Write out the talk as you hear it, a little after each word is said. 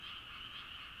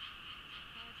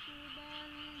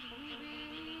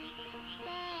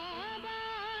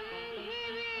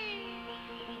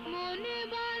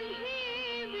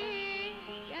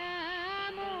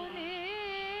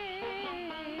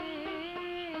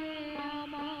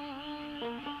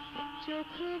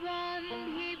চোখ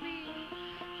বান্ধিবি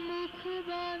মুখ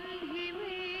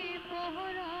বান্ধিবি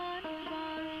পহরান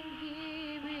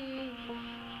বান্ধিবি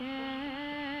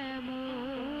কেমনে।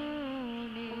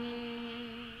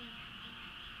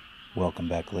 Welcome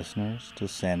back, listeners, to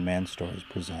Sandman Stories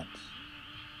Presents,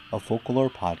 a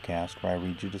folklore podcast where I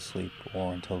read you to sleep or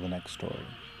until the next story.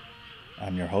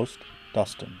 I'm your host,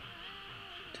 Dustin.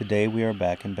 Today we are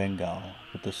back in Bengal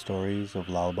with the stories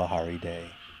of Lal Bahari Day.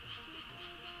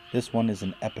 This one is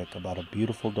an epic about a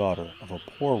beautiful daughter of a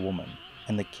poor woman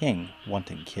and the king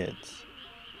wanting kids.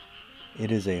 It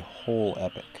is a whole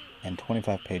epic and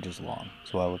 25 pages long,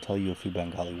 so I will tell you a few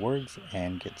Bengali words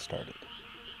and get started.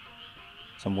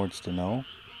 Some words to know: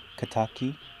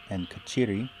 Kataki and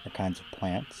Kachiri are kinds of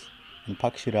plants, and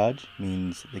Pakshiraj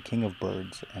means the king of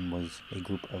birds and was a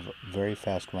group of very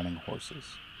fast-running horses.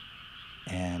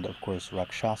 And of course,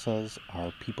 Rakshasas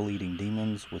are people-eating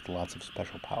demons with lots of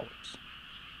special powers.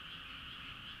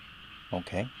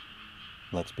 Okay,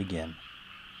 let's begin.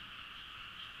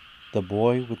 The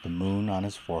Boy with the Moon on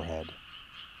His Forehead.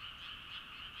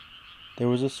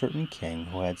 There was a certain king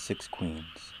who had 6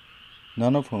 queens,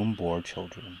 none of whom bore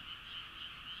children.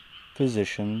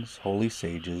 Physicians, holy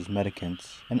sages, medicants,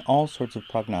 and all sorts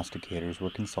of prognosticators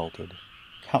were consulted.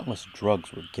 Countless drugs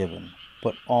were given,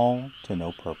 but all to no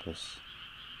purpose.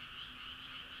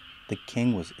 The king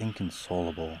was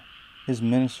inconsolable. His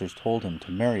ministers told him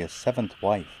to marry a 7th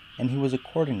wife, and he was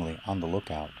accordingly on the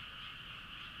lookout.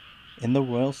 In the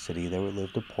royal city there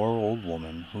lived a poor old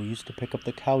woman who used to pick up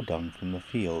the cow dung from the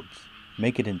fields,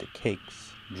 make it into cakes,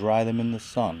 dry them in the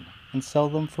sun, and sell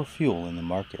them for fuel in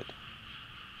the market.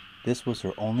 This was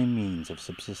her only means of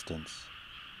subsistence.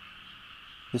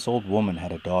 This old woman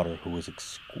had a daughter who was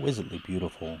exquisitely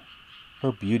beautiful.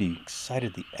 Her beauty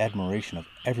excited the admiration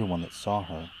of everyone that saw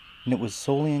her, and it was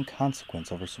solely in consequence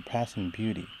of her surpassing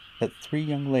beauty that 3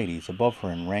 young ladies above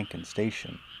her in rank and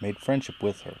station made friendship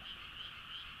with her.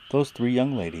 Those 3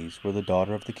 young ladies were the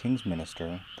daughter of the king's minister,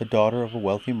 the daughter of a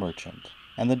wealthy merchant,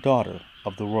 and the daughter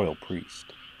of the royal priest.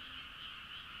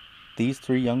 These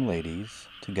 3 young ladies,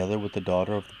 together with the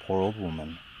daughter of the poor old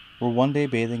woman, were one day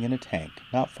bathing in a tank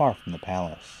not far from the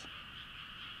palace.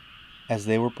 As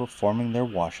they were performing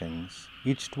their washings,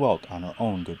 each dwelt on her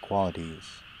own good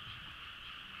qualities.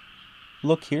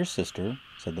 "Look here, sister,"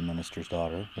 said the minister's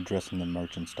daughter, addressing the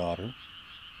merchant's daughter.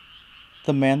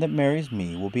 "The man that marries me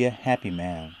will be a happy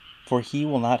man, for he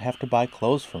will not have to buy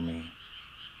clothes for me.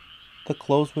 The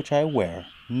clothes which I wear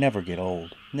never get old,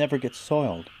 never get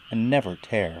soiled, and never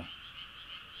tear."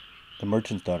 The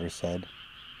merchant's daughter said,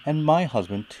 "And my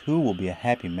husband too will be a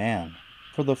happy man,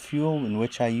 for the fuel in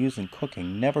which I use in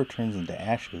cooking never turns into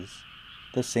ashes.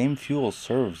 The same fuel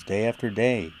serves day after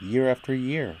day, year after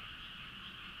year."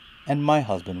 "And my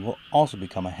husband will also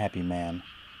become a happy man,"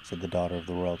 said the daughter of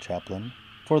the royal chaplain,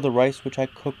 "for the rice which I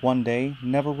cook one day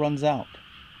never runs out,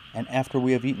 and after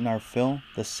we have eaten our fill,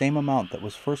 the same amount that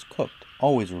was first cooked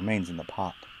always remains in the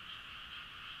pot."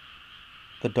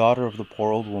 The daughter of the poor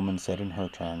old woman said in her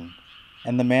turn,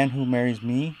 "And the man who marries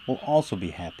me will also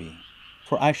be happy,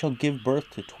 for I shall give birth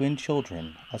to twin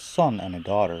children, a son and a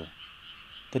daughter.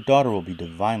 The daughter will be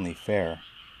divinely fair,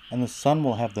 and the son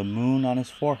will have the moon on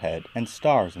his forehead and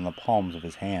stars in the palms of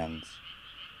his hands."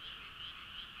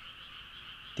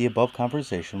 The above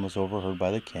conversation was overheard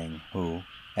by the king, who,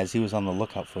 as he was on the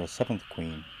lookout for a 7th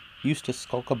queen, used to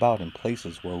skulk about in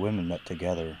places where women met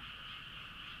together.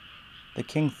 The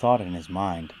king thought in his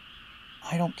mind,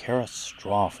 "I don't care a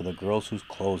straw for the girls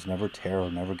whose clothes never tear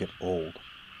or never get old.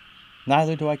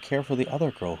 Neither do I care for the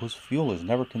other girl whose fuel is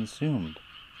never consumed,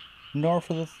 nor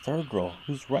for the 3rd girl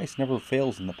whose rice never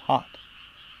fails in the pot.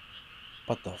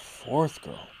 But the 4th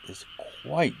girl is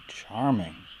quite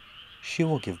charming. She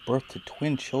will give birth to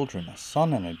twin children, a son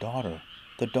and a daughter.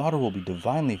 The daughter will be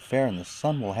divinely fair, and the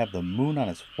son will have the moon on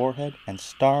his forehead and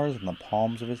stars in the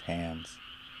palms of his hands.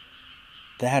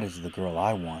 That is the girl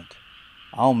I want.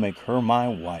 I'll make her my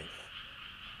wife."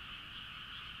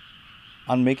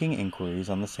 On making inquiries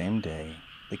on the same day,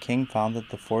 the king found that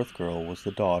the 4th girl was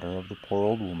the daughter of the poor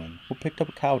old woman who picked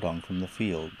up cow dung from the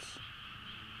fields.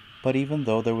 But even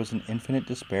though there was an infinite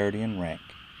disparity in rank,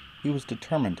 he was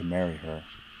determined to marry her.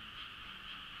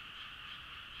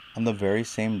 On the very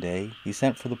same day he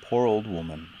sent for the poor old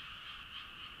woman.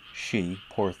 She,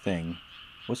 poor thing,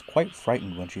 was quite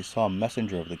frightened when she saw a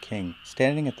messenger of the king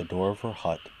standing at the door of her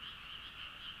hut.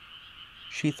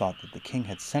 She thought that the king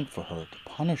had sent for her to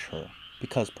punish her,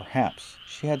 because perhaps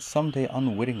she had some day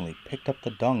unwittingly picked up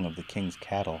the dung of the king's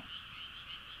cattle.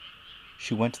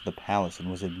 She went to the palace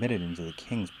and was admitted into the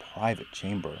king's private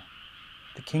chamber.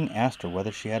 The king asked her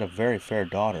whether she had a very fair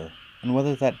daughter, and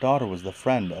whether that daughter was the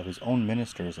friend of his own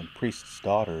ministers and priests'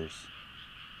 daughters.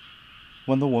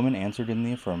 When the woman answered in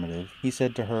the affirmative, he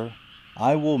said to her,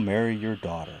 "I will marry your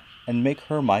daughter, and make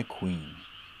her my queen."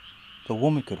 The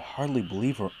woman could hardly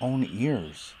believe her own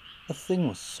ears. The thing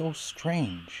was so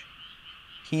strange.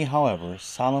 He, however,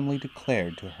 solemnly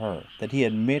declared to her that he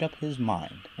had made up his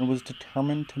mind and was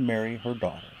determined to marry her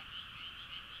daughter.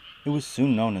 It was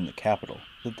soon known in the capital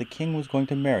that the king was going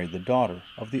to marry the daughter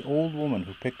of the old woman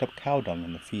who picked up cow dung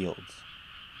in the fields.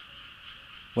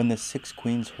 When the 6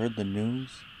 queens heard the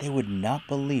news, they would not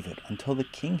believe it until the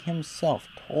king himself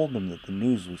told them that the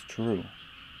news was true.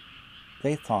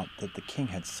 They thought that the king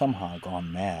had somehow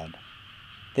gone mad.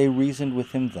 They reasoned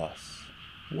with him thus: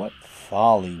 "What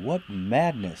folly, what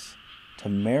madness, to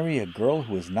marry a girl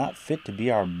who is not fit to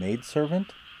be our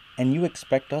maidservant, and you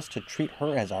expect us to treat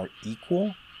her as our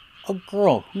equal? A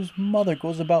girl whose mother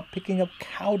goes about picking up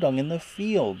cow dung in the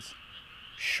fields!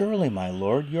 Surely, my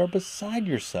lord, you are beside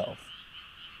yourself."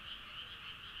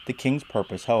 The king's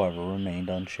purpose, however, remained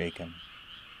unshaken.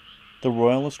 The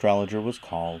royal astrologer was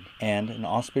called, and an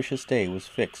auspicious day was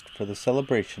fixed for the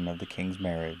celebration of the king's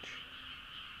marriage.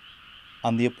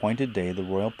 On the appointed day the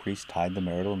royal priest tied the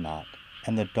marital knot,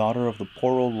 and the daughter of the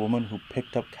poor old woman who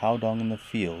picked up cow dung in the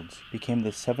fields became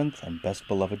the 7th and best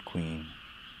beloved queen.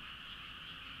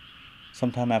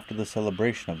 Sometime after the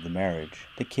celebration of the marriage,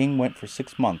 the king went for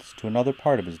 6 months to another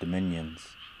part of his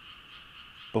dominions.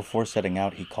 Before setting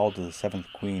out, he called to the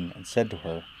 7th queen and said to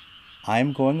her, "I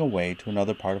am going away to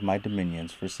another part of my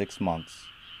dominions for 6 months.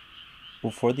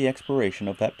 Before the expiration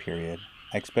of that period,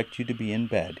 I expect you to be in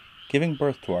bed, giving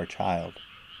birth to our child.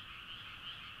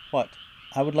 But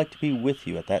I would like to be with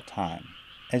you at that time,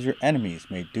 as your enemies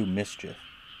may do mischief.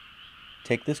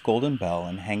 Take this golden bell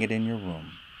and hang it in your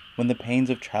room. When the pains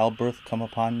of childbirth come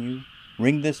upon you,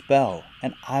 ring this bell,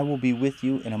 and I will be with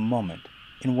you in a moment,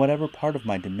 in whatever part of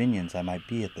my dominions I might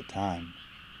be at the time.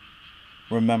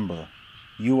 Remember,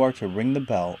 you are to ring the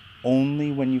bell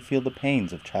only when you feel the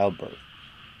pains of childbirth."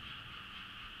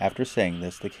 After saying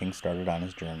this, the king started on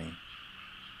his journey.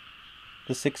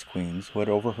 The 6 queens, who had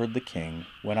overheard the king,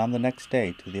 went on the next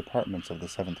day to the apartments of the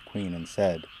 7th queen and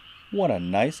said, "What a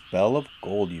nice bell of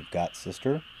gold you've got,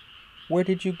 sister! Where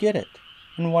did you get it,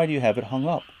 and why do you have it hung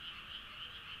up?"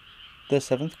 The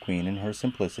 7th queen, in her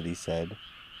simplicity, said,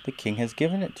 "The king has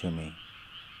given it to me,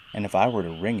 and if I were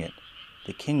to ring it,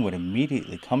 the king would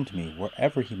immediately come to me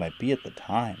wherever he might be at the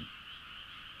time."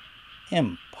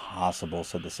 "Impossible,"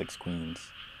 said the 6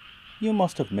 queens. "You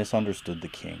must have misunderstood the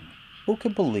king. Who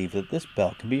can believe that this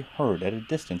bell can be heard at a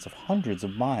distance of hundreds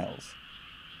of miles?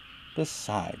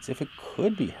 Besides, if it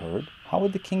could be heard, how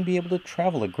would the king be able to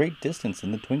travel a great distance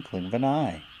in the twinkling of an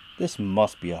eye? This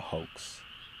must be a hoax.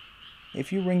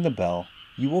 If you ring the bell,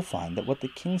 you will find that what the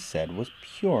king said was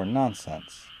pure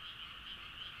nonsense."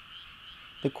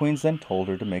 The queens then told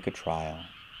her to make a trial.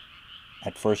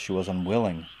 At first she was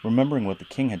unwilling, remembering what the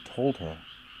king had told her,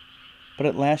 but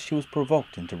at last she was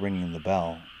provoked into ringing the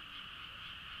bell.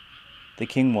 The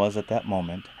king was at that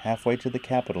moment halfway to the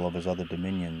capital of his other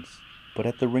dominions, but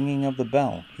at the ringing of the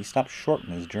bell he stopped short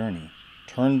in his journey,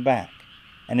 turned back,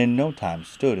 and in no time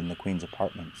stood in the queen's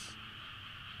apartments.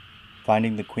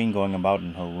 Finding the queen going about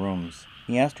in her rooms,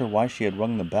 he asked her why she had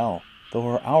rung the bell, though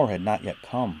her hour had not yet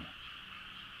come.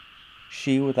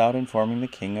 She, without informing the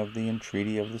king of the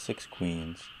entreaty of the 6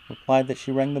 queens, replied that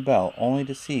she rang the bell only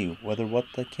to see whether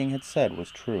what the king had said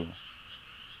was true.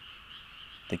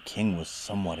 The king was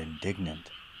somewhat indignant.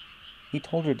 He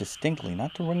told her distinctly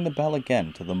not to ring the bell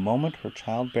again till the moment her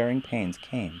childbearing pains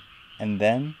came, and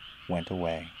then went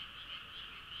away.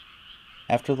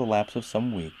 After the lapse of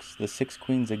some weeks, the 6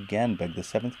 queens again begged the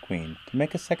 7th queen to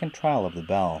make a second trial of the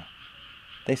bell.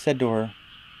 They said to her,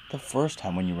 "The first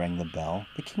time when you rang the bell,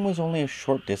 the king was only a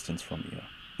short distance from you.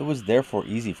 It was therefore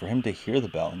easy for him to hear the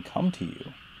bell and come to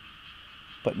you.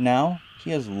 But now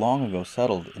he has long ago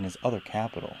settled in his other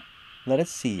capital. Let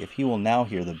us see if he will now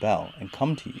hear the bell and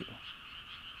come to you."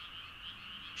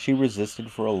 She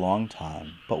resisted for a long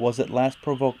time, but was at last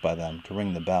provoked by them to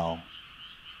ring the bell.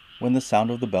 When the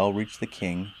sound of the bell reached the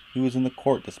king, he was in the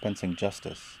court dispensing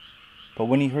justice. But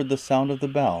when he heard the sound of the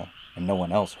bell, and no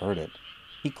one else heard it,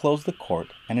 he closed the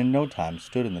court and in no time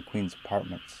stood in the queen's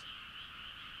apartments.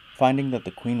 Finding that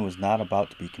the queen was not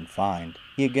about to be confined,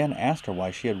 he again asked her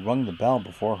why she had rung the bell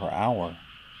before her hour.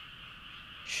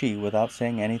 She, without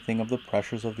saying anything of the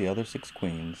pressures of the other 6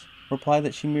 queens, replied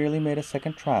that she merely made a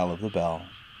second trial of the bell.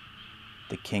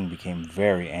 The king became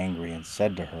very angry and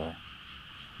said to her,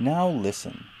 "Now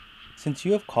listen, since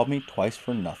you have called me twice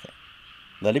for nothing,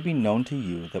 let it be known to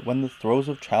you that when the throes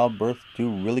of childbirth do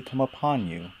really come upon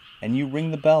you, and you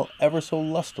ring the bell ever so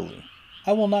lustily,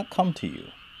 I will not come to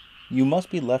you. You must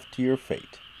be left to your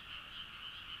fate."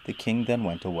 The king then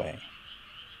went away.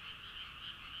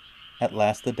 At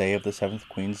last the day of the seventh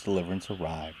queen's deliverance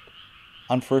arrived.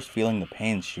 On first feeling the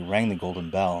pains, she rang the golden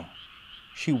bell.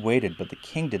 She waited, but the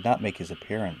king did not make his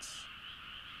appearance.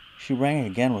 She rang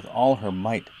again with all her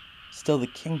might. Still the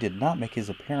king did not make his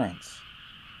appearance.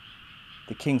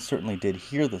 The king certainly did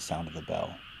hear the sound of the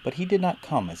bell, but he did not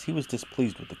come, as he was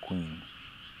displeased with the queen.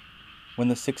 When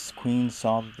the sixth queen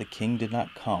saw that the king did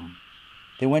not come,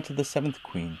 they went to the seventh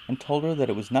queen and told her that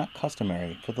it was not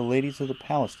customary for the ladies of the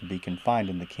palace to be confined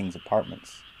in the king's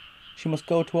apartments. She must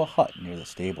go to a hut near the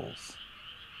stables.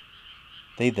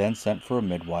 They then sent for a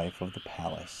midwife of the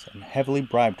palace and heavily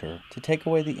bribed her to take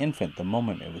away the infant the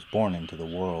moment it was born into the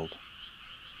world.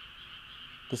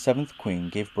 The seventh queen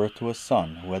gave birth to a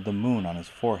son who had the moon on his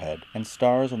forehead and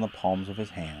stars on the palms of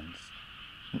his hands,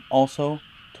 and also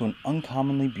to an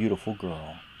uncommonly beautiful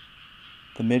girl.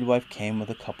 The midwife came with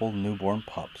a couple newborn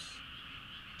pups.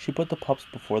 She put the pups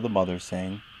before the mother,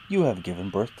 saying, "You have given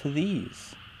birth to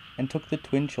these," and took the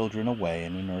twin children away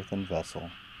in an earthen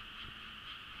vessel.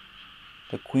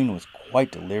 The queen was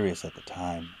quite delirious at the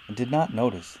time, and did not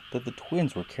notice that the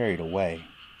twins were carried away.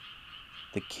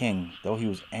 The king, though he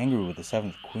was angry with the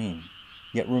seventh queen,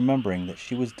 yet remembering that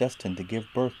she was destined to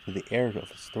give birth to the heir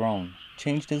of his throne,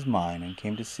 changed his mind and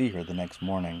came to see her the next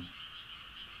morning.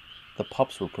 The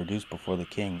pups were produced before the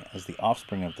king as the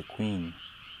offspring of the queen.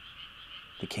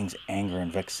 The king's anger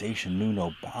and vexation knew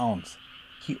no bounds.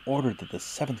 He ordered that the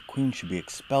seventh queen should be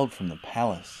expelled from the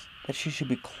palace, that she should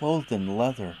be clothed in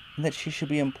leather, and that she should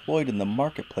be employed in the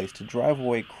marketplace to drive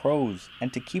away crows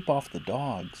and to keep off the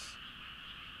dogs.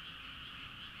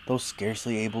 Though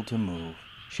scarcely able to move,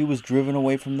 she was driven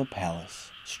away from the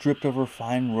palace, stripped of her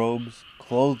fine robes,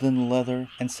 clothed in leather,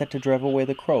 and set to drive away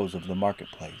the crows of the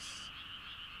marketplace.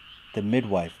 The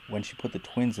midwife, when she put the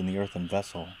twins in the earthen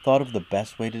vessel, thought of the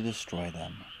best way to destroy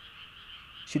them.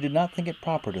 She did not think it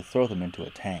proper to throw them into a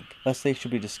tank, lest they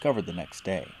should be discovered the next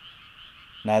day.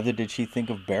 Neither did she think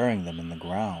of burying them in the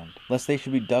ground, lest they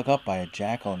should be dug up by a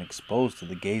jackal and exposed to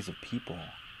the gaze of people.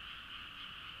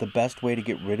 The best way to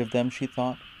get rid of them, she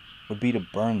thought, would be to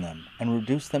burn them and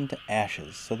reduce them to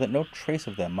ashes so that no trace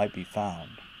of them might be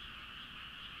found.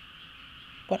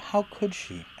 But how could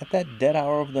she, at that dead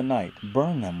hour of the night,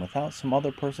 burn them without some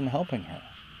other person helping her?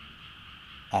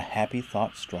 A happy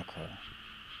thought struck her.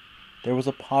 There was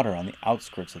a potter on the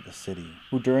outskirts of the city,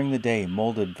 who during the day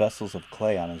molded vessels of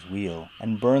clay on his wheel,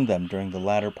 and burned them during the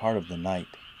latter part of the night.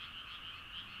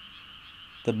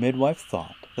 The midwife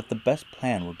thought that the best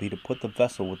plan would be to put the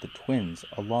vessel with the twins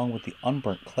along with the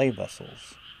unburnt clay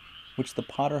vessels, which the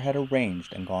potter had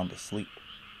arranged and gone to sleep,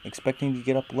 expecting to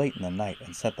get up late in the night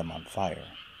and set them on fire.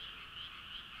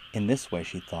 In this way,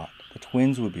 she thought, the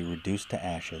twins would be reduced to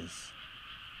ashes.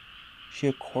 She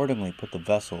accordingly put the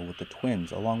vessel with the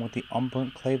twins along with the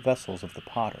unburnt clay vessels of the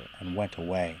potter and went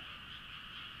away.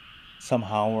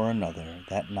 Somehow or another,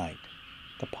 that night,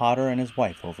 the potter and his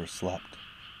wife overslept.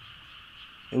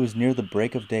 It was near the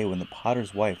break of day when the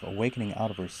potter's wife, awakening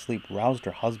out of her sleep, roused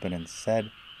her husband and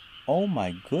said, "Oh,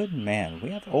 my good man, we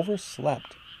have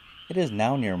overslept. It is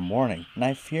now near morning, and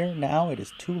I fear now it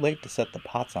is too late to set the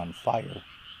pots on fire."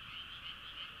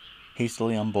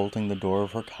 Hastily unbolting the door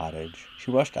of her cottage,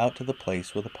 she rushed out to the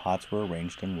place where the pots were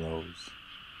arranged in rows.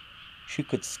 She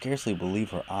could scarcely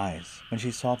believe her eyes when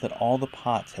she saw that all the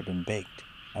pots had been baked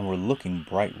and were looking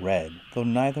bright red, though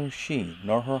neither she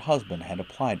nor her husband had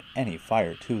applied any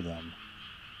fire to them.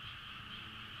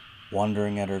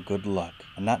 Wondering at her good luck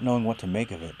and not knowing what to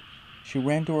make of it, she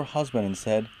ran to her husband and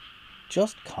said,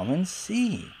 "Just come and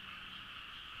see."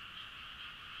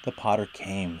 The potter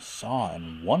came, saw,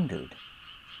 and wondered.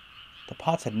 The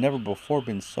pots had never before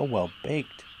been so well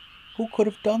baked. Who could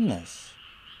have done this?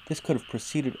 This could have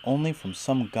proceeded only from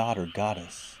some god or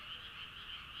goddess.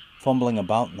 Fumbling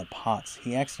about in the pots,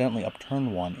 he accidentally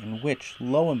upturned one in which,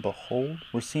 lo and behold,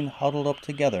 were seen huddled up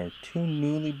together two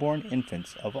newly born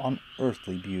infants of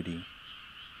unearthly beauty.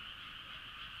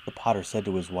 The potter said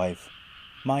to his wife,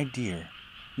 "My dear,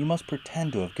 you must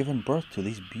pretend to have given birth to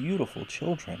these beautiful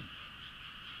children."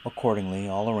 Accordingly,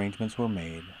 all arrangements were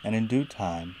made, and in due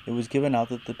time it was given out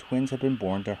that the twins had been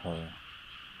born to her.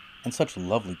 And such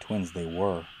lovely twins they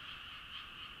were.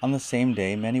 On the same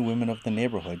day, many women of the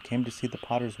neighborhood came to see the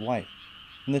potter's wife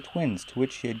and the twins to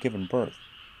which she had given birth,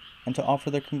 and to offer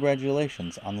their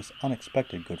congratulations on this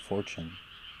unexpected good fortune.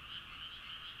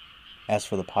 As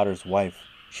for the potter's wife,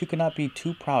 she could not be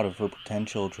too proud of her 10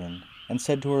 children, and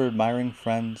said to her admiring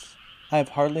friends, "I have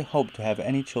hardly hoped to have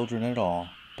any children at all,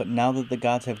 but now that the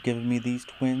gods have given me these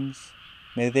twins,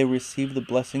 may they receive the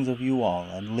blessings of you all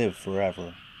and live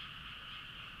forever."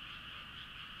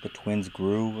 The twins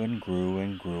grew and grew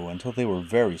and grew until they were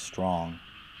very strong.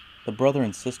 The brother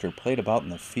and sister played about in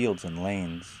the fields and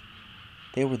lanes.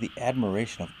 They were the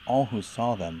admiration of all who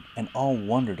saw them, and all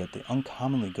wondered at the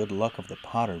uncommonly good luck of the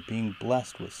potter being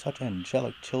blessed with such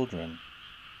angelic children.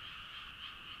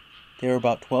 They were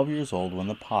about 12 years old when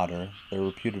the potter, their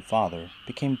reputed father,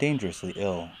 became dangerously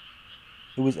ill.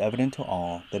 It was evident to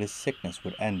all that his sickness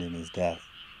would end in his death.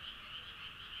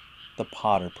 The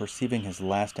potter, perceiving his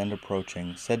last end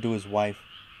approaching, said to his wife,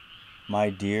 "My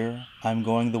dear, I am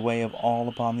going the way of all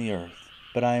upon the earth,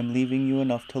 but I am leaving you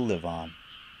enough to live on.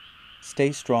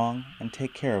 Stay strong and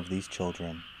take care of these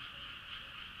children."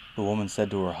 The woman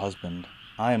said to her husband,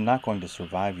 "I am not going to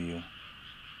survive you.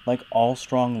 Like all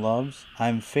strong loves, I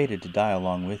am fated to die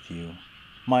along with you.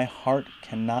 My heart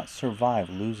cannot survive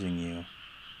losing you.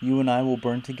 You and I will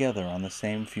burn together on the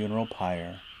same funeral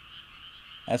pyre.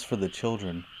 As for the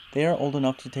children, they are old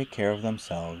enough to take care of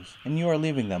themselves, and you are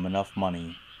leaving them enough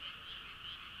money."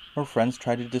 Her friends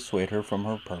tried to dissuade her from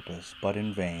her purpose, but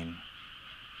in vain.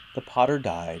 The potter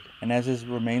died, and as his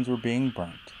remains were being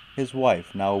burnt, his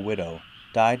wife, now a widow,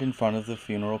 died in front of the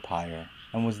funeral pyre,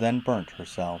 and was then burnt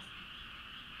herself.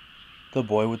 The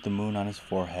boy with the moon on his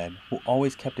forehead, who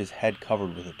always kept his head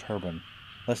covered with a turban,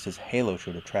 lest his halo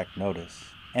should attract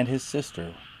notice, and his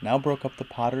sister, now broke up the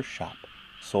potter's shop,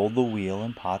 sold the wheel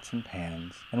and pots and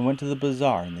pans, and went to the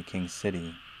bazaar in the king's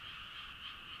city.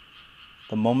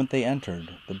 The moment they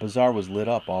entered, the bazaar was lit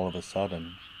up all of a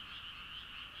sudden.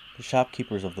 The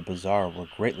shopkeepers of the bazaar were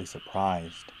greatly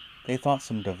surprised. They thought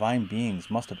some divine beings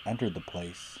must have entered the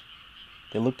place.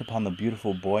 They looked upon the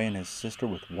beautiful boy and his sister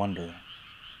with wonder.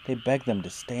 They begged them to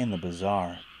stay in the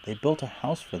bazaar. They built a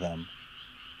house for them.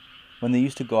 When they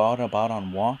used to go out about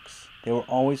on walks, they were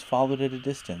always followed at a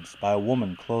distance by a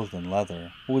woman clothed in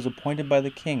leather, who was appointed by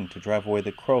the king to drive away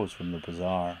the crows from the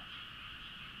bazaar.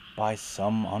 By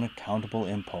some unaccountable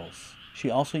impulse, she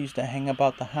also used to hang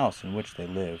about the house in which they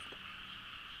lived.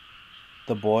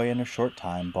 The boy in a short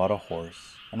time bought a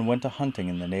horse, and went a hunting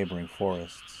in the neighboring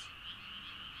forests.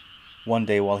 One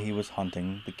day while he was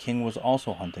hunting, the king was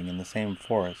also hunting in the same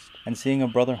forest, and seeing a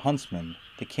brother huntsman,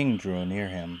 the king drew near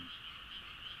him.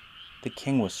 The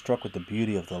king was struck with the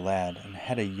beauty of the lad, and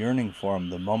had a yearning for him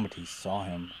the moment he saw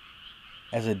him.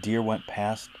 As a deer went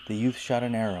past, the youth shot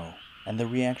an arrow, and the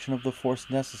reaction of the force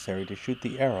necessary to shoot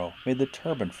the arrow made the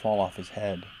turban fall off his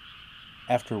head,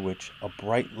 after which a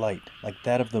bright light like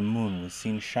that of the moon was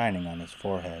seen shining on his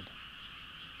forehead.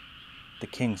 The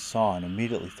king saw and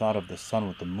immediately thought of the sun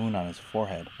with the moon on his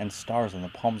forehead and stars on the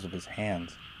palms of his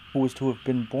hands, who was to have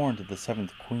been born to the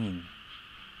seventh queen.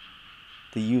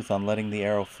 The youth, on letting the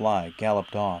arrow fly,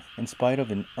 galloped off, in spite of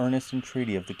an earnest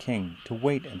entreaty of the king to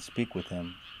wait and speak with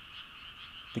him.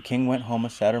 The king went home a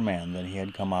sadder man than he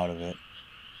had come out of it.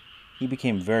 He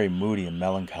became very moody and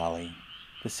melancholy.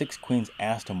 The 6 queens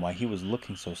asked him why he was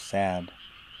looking so sad.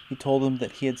 He told them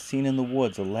that he had seen in the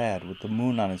woods a lad with the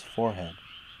moon on his forehead,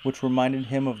 which reminded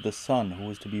him of the son who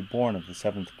was to be born of the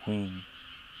 7th queen.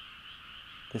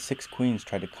 The 6 queens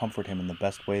tried to comfort him in the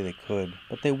best way they could,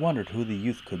 but they wondered who the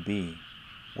youth could be.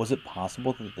 Was it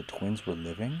possible that the twins were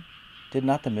living? Did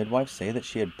not the midwife say that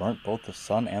she had burnt both the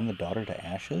son and the daughter to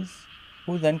ashes?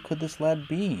 Who then could this lad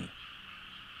be?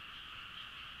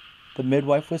 The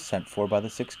midwife was sent for by the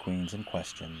 6 queens and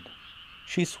questioned.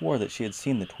 She swore that she had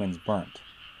seen the twins burnt.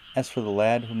 As for the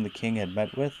lad whom the king had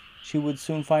met with, she would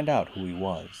soon find out who he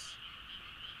was.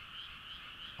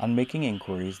 On making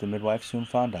inquiries, the midwife soon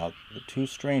found out that the 2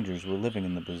 strangers were living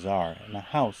in the bazaar in a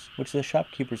house which the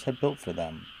shopkeepers had built for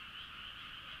them.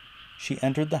 She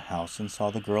entered the house and saw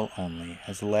the girl only,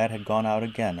 as the lad had gone out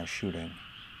again a-shooting.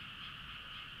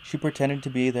 She pretended to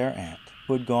be their aunt,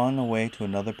 who had gone away to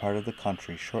another part of the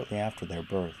country shortly after their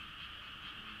birth.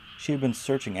 She had been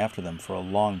searching after them for a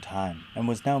long time, and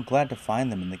was now glad to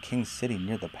find them in the king's city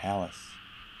near the palace.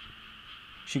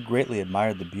 She greatly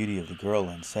admired the beauty of the girl,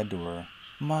 and said to her,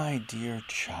 "My dear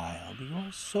child, you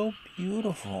are so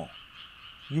beautiful.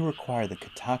 You require the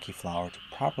Kataki flower to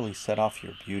properly set off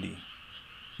your beauty.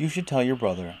 You should tell your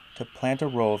brother to plant a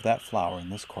row of that flower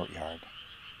in this courtyard."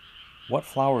 "What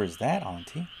flower is that,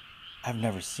 Auntie? I've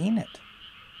never seen it."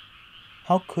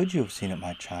 "How could you have seen it,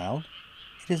 my child?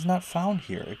 It is not found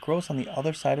here. It grows on the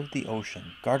other side of the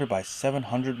ocean, guarded by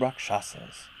 700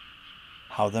 Rakshasas."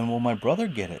 "How then will my brother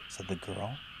get it?" said the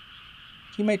girl.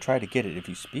 "He may try to get it if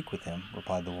you speak with him,"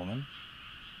 replied the woman.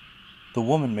 The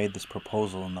woman made this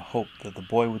proposal in the hope that the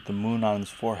boy with the moon on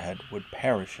his forehead would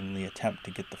perish in the attempt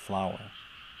to get the flower.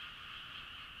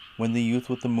 When the youth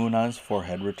with the moon on his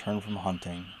forehead returned from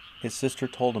hunting, his sister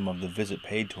told him of the visit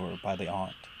paid to her by the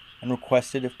aunt, and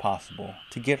requested, if possible,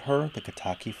 to get her the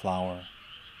Kataki flower.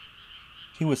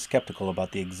 He was skeptical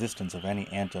about the existence of any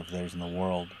aunt of theirs in the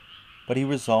world, but he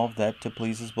resolved that, to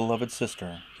please his beloved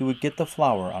sister, he would get the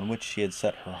flower on which she had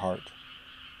set her heart.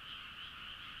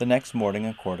 The next morning,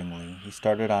 accordingly, he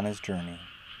started on his journey,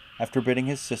 after bidding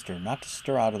his sister not to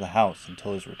stir out of the house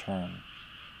until his return.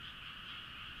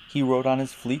 He rode on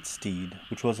his fleet steed,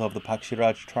 which was of the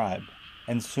Pakshiraj tribe,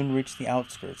 and soon reached the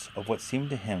outskirts of what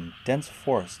seemed to him dense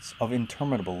forests of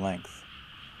interminable length.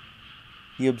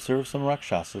 He observed some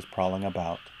Rakshasas prowling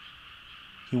about.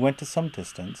 He went to some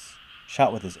distance,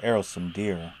 shot with his arrows some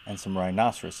deer and some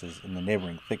rhinoceroses in the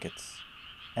neighboring thickets,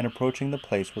 and approaching the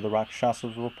place where the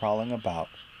Rakshasas were prowling about,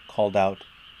 called out,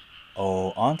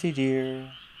 "Oh, auntie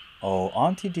dear! Oh,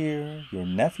 auntie dear, your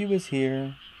nephew is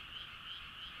here."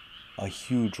 A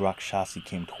huge Rakshasi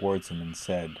came towards him and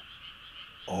said,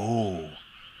 "Oh,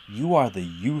 you are the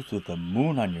youth with the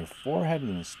moon on your forehead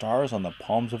and the stars on the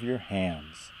palms of your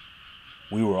hands.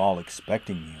 We were all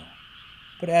expecting you,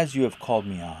 but as you have called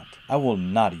me aunt, I will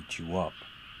not eat you up.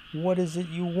 What is it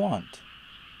you want?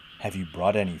 Have you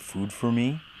brought any food for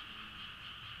me?"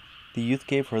 The youth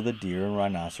gave her the deer and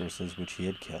rhinoceroses which he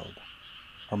had killed.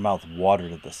 Her mouth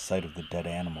watered at the sight of the dead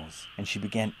animals, and she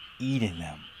began eating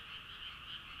them.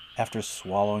 After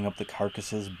swallowing up the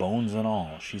carcasses, bones and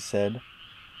all, she said,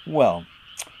 "Well,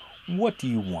 what do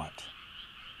you want?"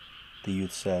 The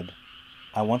youth said,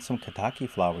 "I want some Ketaki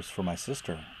flowers for my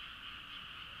sister."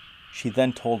 She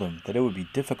then told him that it would be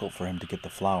difficult for him to get the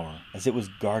flower, as it was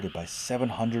guarded by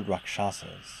 700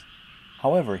 Rakshasas.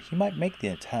 However, he might make the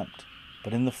attempt,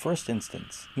 but in the first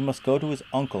instance, he must go to his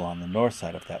uncle on the north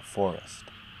side of that forest.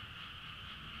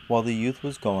 While the youth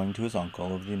was going to his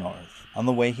uncle of the north, on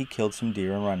the way he killed some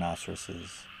deer and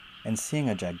rhinoceroses, and seeing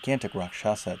a gigantic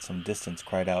Rakshasa at some distance,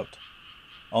 cried out,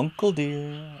 Uncle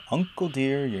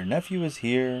dear, your nephew is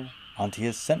here. Auntie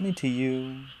has sent me to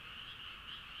you."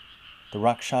 The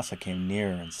Rakshasa came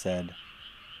near and said,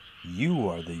 "You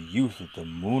are the youth with the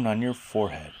moon on your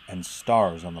forehead and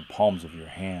stars on the palms of your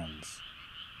hands.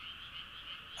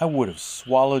 I would have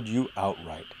swallowed you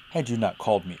outright had you not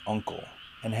called me uncle,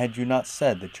 and had you not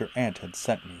said that your aunt had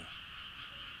sent me.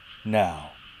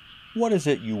 Now, what is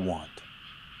it you want?"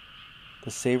 The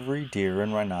savory deer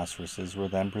and rhinoceroses were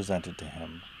then presented to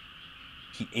him.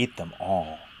 He ate them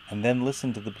all, and then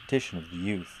listened to the petition of the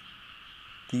youth.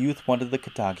 The youth wanted the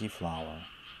Ketaki flower.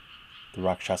 The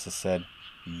Rakshasa said,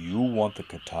 "You want the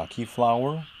Ketaki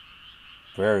flower?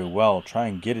 Very well, try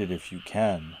and get it if you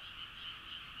can.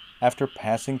 After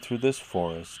passing through this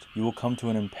forest, you will come to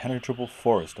an impenetrable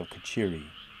forest of Kachiri.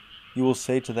 You will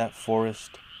say to that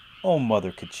forest, 'O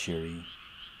Mother Kachiri,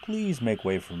 please make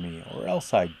way for me, or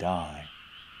else I die.'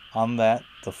 On that,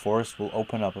 the forest will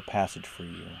open up a passage for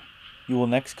you. You will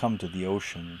next come to the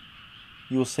ocean.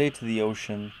 You will say to the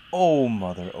ocean, 'O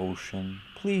Mother Ocean,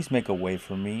 please make a way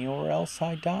for me, or else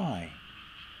I die.'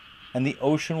 And the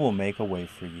ocean will make a way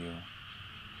for you.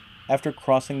 After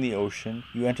crossing the ocean,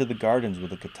 you enter the gardens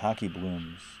with the Ketaki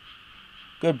blooms.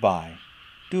 Goodbye.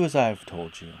 Do as I have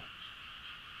told you."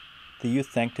 The youth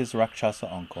thanked his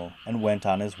Rakshasa uncle and went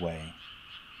on his way.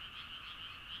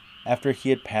 After he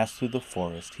had passed through the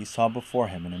forest, he saw before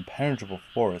him an impenetrable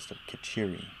forest of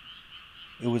Kachiri.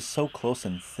 It was so close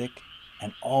and thick,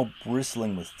 and all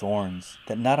bristling with thorns,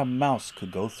 that not a mouse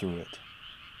could go through it.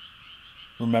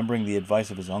 Remembering the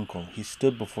advice of his uncle, he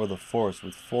stood before the forest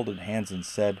with folded hands and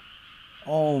said,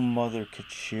 "O Mother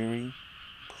Kachiri,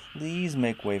 please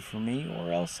make way for me,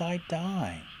 or else I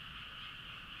die."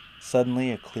 Suddenly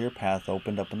a clear path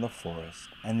opened up in the forest,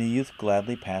 and the youth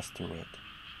gladly passed through it.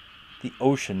 The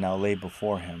ocean now lay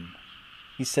before him.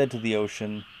 He said to the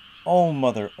ocean, "O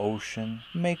Mother Ocean,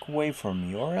 make way for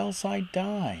me, or else I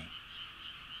die."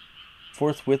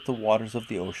 Forthwith the waters of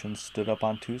the ocean stood up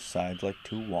on two sides like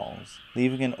two walls,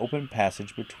 leaving an open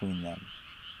passage between them,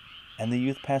 and the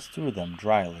youth passed through them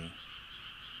dryly.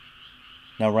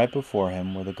 Now right before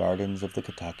him were the gardens of the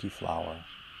Ketaki flower.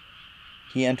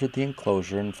 He entered the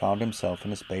enclosure and found himself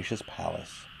in a spacious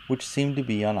palace, which seemed to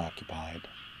be unoccupied.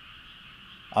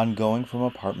 On going from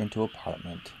apartment to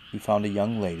apartment, he found a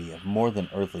young lady of more than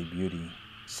earthly beauty,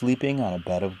 sleeping on a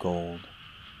bed of gold.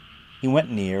 He went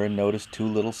near and noticed two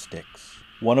little sticks,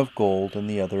 one of gold and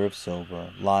the other of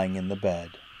silver, lying in the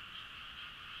bed.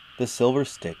 The silver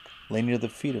stick lay near the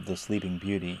feet of the sleeping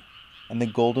beauty, and the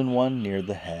golden one near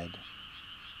the head.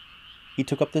 He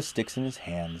took up the sticks in his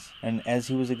hands, and as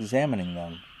he was examining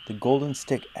them, the golden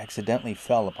stick accidentally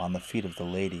fell upon the feet of the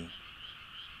lady.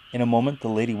 In a moment the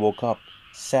lady woke up,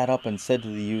 sat up, and said to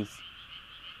the youth,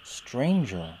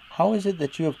 "Stranger, how is it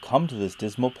that you have come to this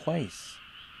dismal place?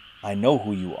 I know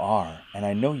who you are, and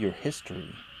I know your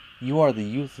history. You are the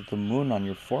youth with the moon on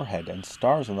your forehead and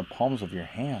stars on the palms of your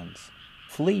hands.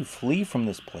 Flee, flee from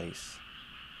this place.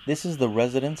 This is the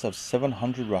residence of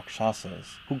 700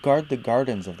 Rakshasas, who guard the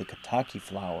gardens of the Ketaki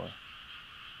flower.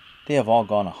 They have all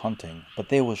gone a-hunting, but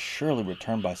they will surely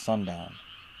return by sundown,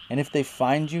 and if they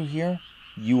find you here,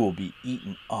 you will be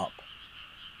eaten up.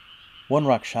 One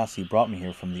Rakshasi brought me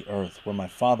here from the earth, where my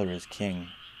father is king.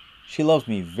 She loves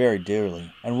me very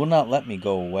dearly, and will not let me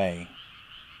go away.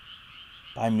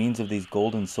 By means of these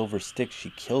gold and silver sticks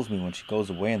she kills me when she goes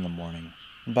away in the morning,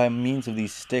 and by means of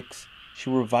these sticks she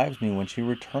revives me when she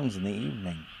returns in the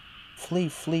evening. Flee,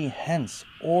 flee hence,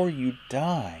 or you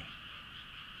die.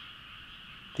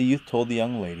 The youth told the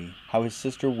young lady how his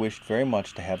sister wished very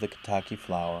much to have the Ketaki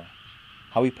flower,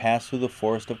 how he passed through the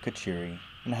forest of Kachiri,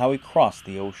 and how he crossed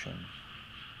the ocean.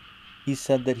 He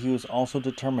said that he was also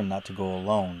determined not to go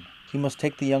alone. He must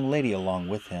take the young lady along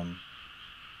with him.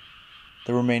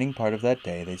 The remaining part of that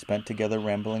day they spent together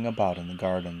rambling about in the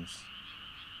gardens.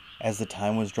 As the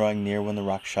time was drawing near when the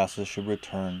Rakshasas should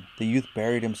return, the youth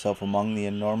buried himself among the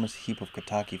enormous heap of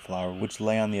Ketaki flower which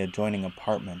lay on the adjoining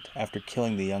apartment after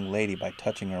killing the young lady by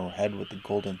touching her head with the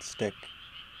golden stick.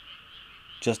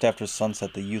 Just after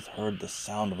sunset the youth heard the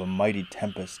sound of a mighty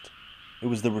tempest. It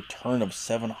was the return of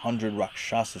 700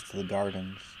 Rakshasas to the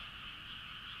gardens.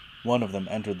 One of them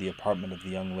entered the apartment of the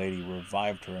young lady,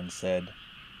 revived her, and said,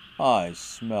 "I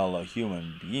smell a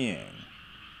human being."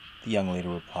 The young lady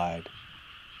replied,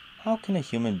 "How can a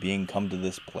human being come to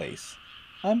this place?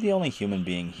 I am the only human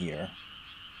being here."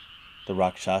 The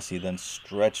Rakshasi then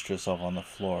stretched herself on the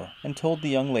floor and told the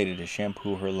young lady to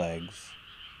shampoo her legs.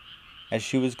 As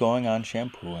she was going on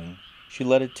shampooing, she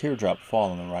let a teardrop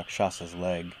fall on the Rakshasa's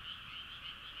leg.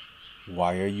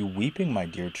 "Why are you weeping, my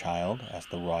dear child?"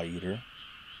 asked the raw eater.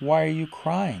 "Why are you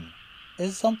crying?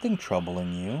 Is something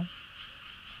troubling you?"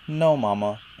 "No,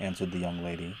 Mamma," answered the young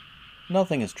lady.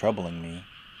 "Nothing is troubling me.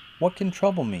 What can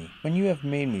trouble me when you have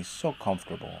made me so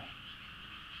comfortable?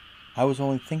 I was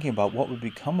only thinking about what would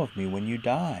become of me when you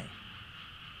die."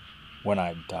 "When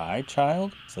I die,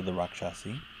 child?" said the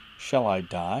Rakshasi. "Shall I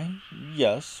die?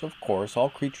 Yes, of course, all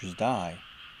creatures die.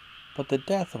 But the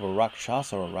death of a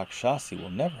Rakshasa or Rakshasi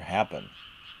will never happen.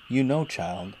 You know,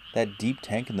 child, that deep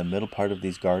tank in the middle part of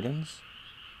these gardens?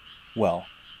 Well,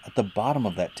 at the bottom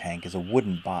of that tank is a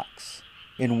wooden box,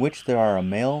 in which there are a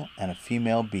male and a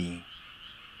female bee.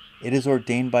 It is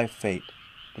ordained by fate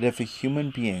that if a human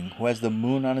being who has the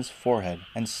moon on his forehead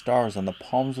and stars on the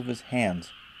palms of his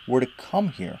hands were to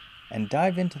come here and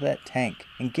dive into that tank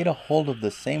and get a hold of the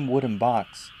same wooden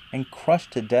box and crush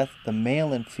to death the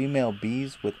male and female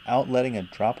bees without letting a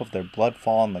drop of their blood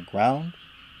fall on the ground,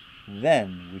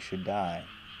 then we should die.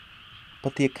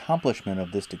 But the accomplishment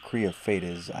of this decree of fate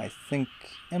is, I think,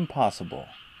 impossible.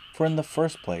 For in the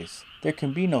first place, there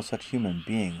can be no such human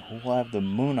being who will have the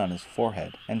moon on his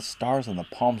forehead and stars on the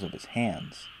palms of his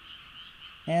hands.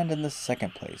 And in the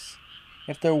second place,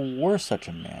 if there were such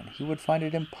a man, he would find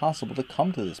it impossible to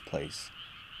come to this place,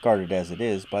 guarded as it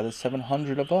is by the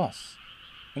 700 of us,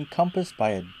 encompassed by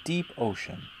a deep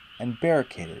ocean, and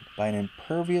barricaded by an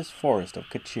impervious forest of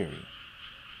Kachiri,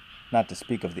 not to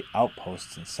speak of the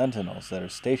outposts and sentinels that are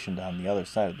stationed on the other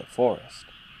side of the forest.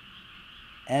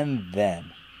 And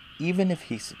then, even if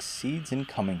he succeeds in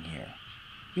coming here,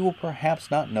 he will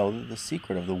perhaps not know the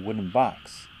secret of the wooden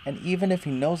box, and even if he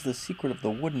knows the secret of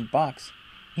the wooden box,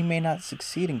 he may not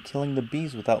succeed in killing the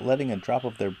bees without letting a drop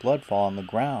of their blood fall on the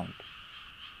ground.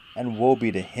 And woe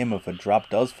be to him if a drop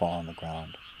does fall on the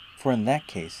ground, for in that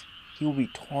case he will be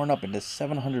torn up into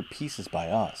 700 pieces by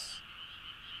us.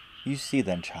 You see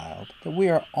then, child, that we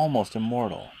are almost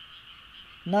immortal.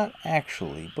 Not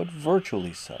actually, but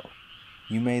virtually so.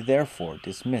 You may therefore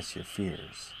dismiss your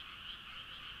fears."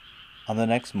 On the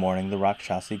next morning the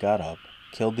Rakshasi got up,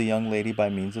 killed the young lady by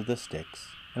means of the sticks,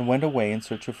 and went away in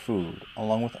search of food,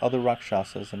 along with other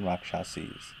Rakshasas and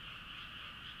Rakshasis.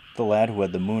 The lad who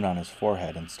had the moon on his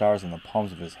forehead and stars on the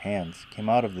palms of his hands came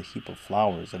out of the heap of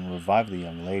flowers and revived the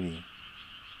young lady.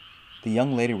 The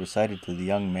young lady recited to the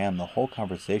young man the whole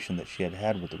conversation that she had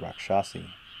had with the Rakshasi.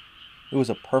 It was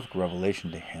a perfect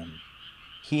revelation to him.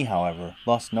 He, however,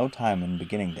 lost no time in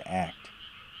beginning to act.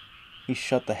 He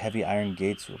shut the heavy iron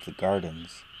gates of the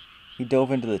gardens. He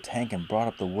dove into the tank and brought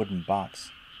up the wooden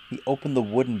box. He opened the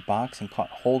wooden box and caught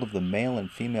hold of the male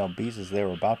and female bees as they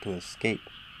were about to escape.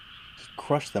 He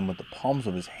crushed them with the palms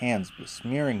of his hands,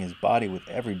 besmearing his body with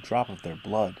every drop of their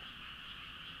blood.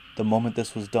 The moment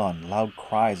this was done, loud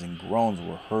cries and groans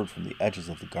were heard from the edges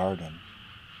of the garden.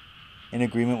 In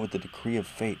agreement with the decree of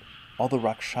fate, all the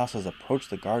Rakshasas approached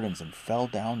the gardens and fell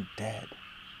down dead.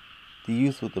 The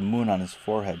youth with the moon on his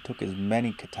forehead took as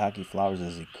many Ketaki flowers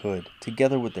as he could,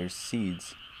 together with their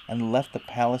seeds, and left the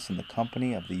palace in the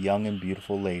company of the young and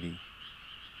beautiful lady.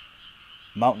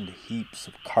 Mountained heaps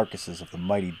of carcasses of the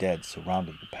mighty dead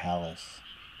surrounded the palace.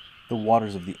 The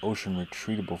waters of the ocean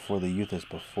retreated before the youth as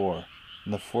before,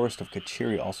 and the forest of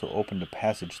Kachiri also opened a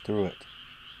passage through it.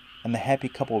 And the happy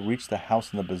couple reached the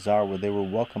house in the bazaar where they were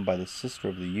welcomed by the sister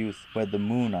of the youth who had the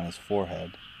moon on his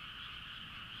forehead.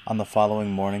 On the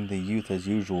following morning the youth as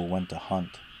usual went to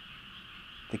hunt.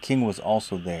 The king was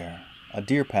also there. A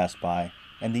deer passed by,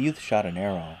 and the youth shot an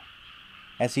arrow.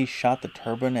 As he shot, the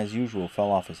turban as usual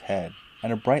fell off his head,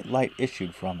 and a bright light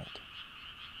issued from it.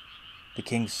 The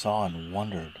king saw and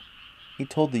wondered. He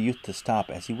told the youth to stop,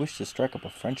 as he wished to strike up a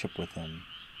friendship with him.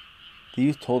 The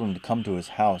youth told him to come to his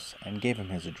house, and gave him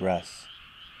his address.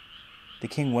 The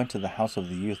king went to the house of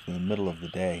the youth in the middle of the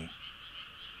day.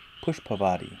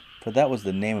 Pushpavati, for that was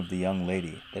the name of the young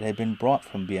lady that had been brought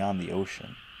from beyond the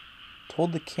ocean,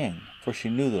 told the king, for she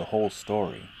knew the whole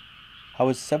story, how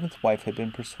his seventh wife had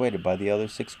been persuaded by the other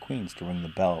 6 queens to ring the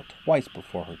bell twice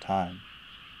before her time,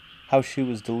 how she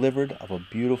was delivered of a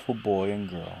beautiful boy and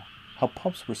girl, how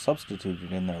pups were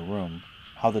substituted in their room,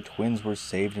 how the twins were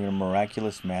saved in a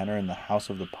miraculous manner in the house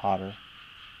of the potter,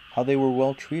 how they were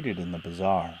well treated in the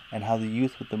bazaar, and how the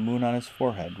youth with the moon on his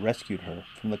forehead rescued her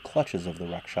from the clutches of the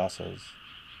Rakshasas.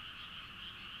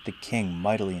 The king,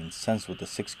 mightily incensed with the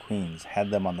 6 queens, had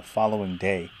them on the following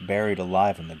day buried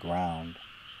alive in the ground.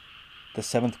 The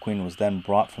 7th queen was then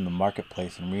brought from the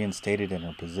marketplace and reinstated in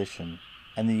her position,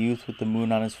 and the youth with the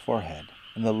moon on his forehead,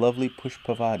 and the lovely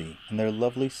Pushpavati and their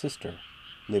lovely sister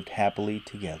lived happily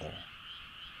together.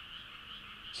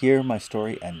 Here my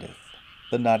story endeth,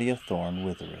 the Nadia thorn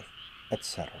withereth,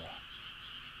 etc.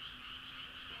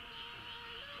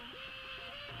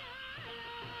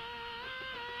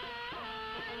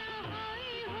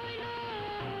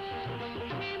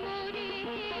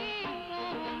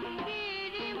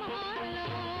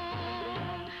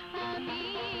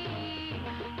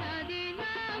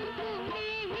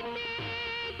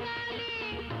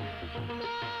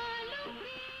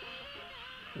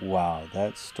 Wow,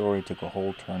 that story took a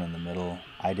whole turn in the middle.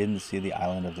 I didn't see the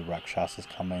island of the Rakshasas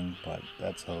coming, but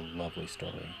that's a lovely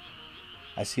story.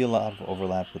 I see a lot of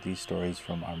overlap with these stories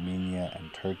from Armenia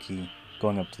and Turkey,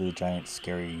 going up to the giant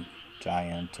scary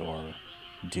giant or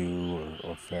dew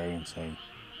or fairy and saying,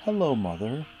 "Hello,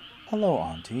 mother. Hello,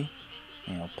 auntie."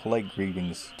 Polite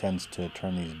greetings tends to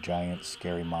turn these giant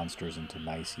scary monsters into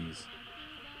niceties.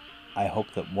 I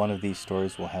hope that one of these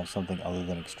stories will have something other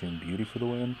than extreme beauty for the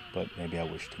women, but maybe I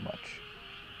wish too much.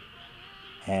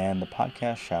 And the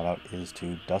podcast shout out is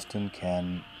to Dustin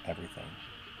Ken Everything.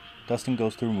 Dustin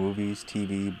goes through movies,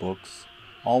 TV, books,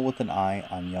 all with an eye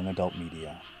on young adult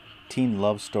media. Teen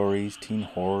love stories, teen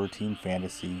horror, teen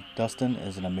fantasy. Dustin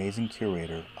is an amazing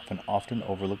curator of an often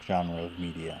overlooked genre of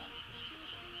media.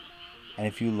 And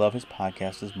if you love his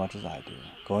podcast as much as I do,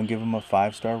 go and give him a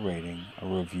 5-star rating, a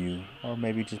review, or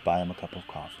maybe just buy him a cup of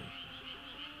coffee.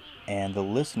 And the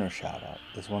listener shout out,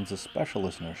 this one's a special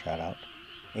listener shout out.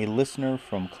 A listener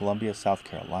from Columbia, South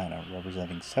Carolina,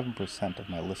 representing 7% of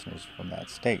my listeners from that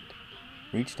state,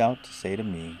 reached out to say to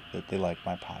me that they like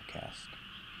my podcast.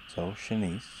 So,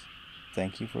 Shanice,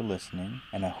 thank you for listening,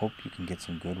 and I hope you can get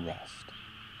some good rest.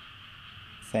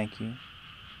 Thank you,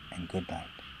 and good night.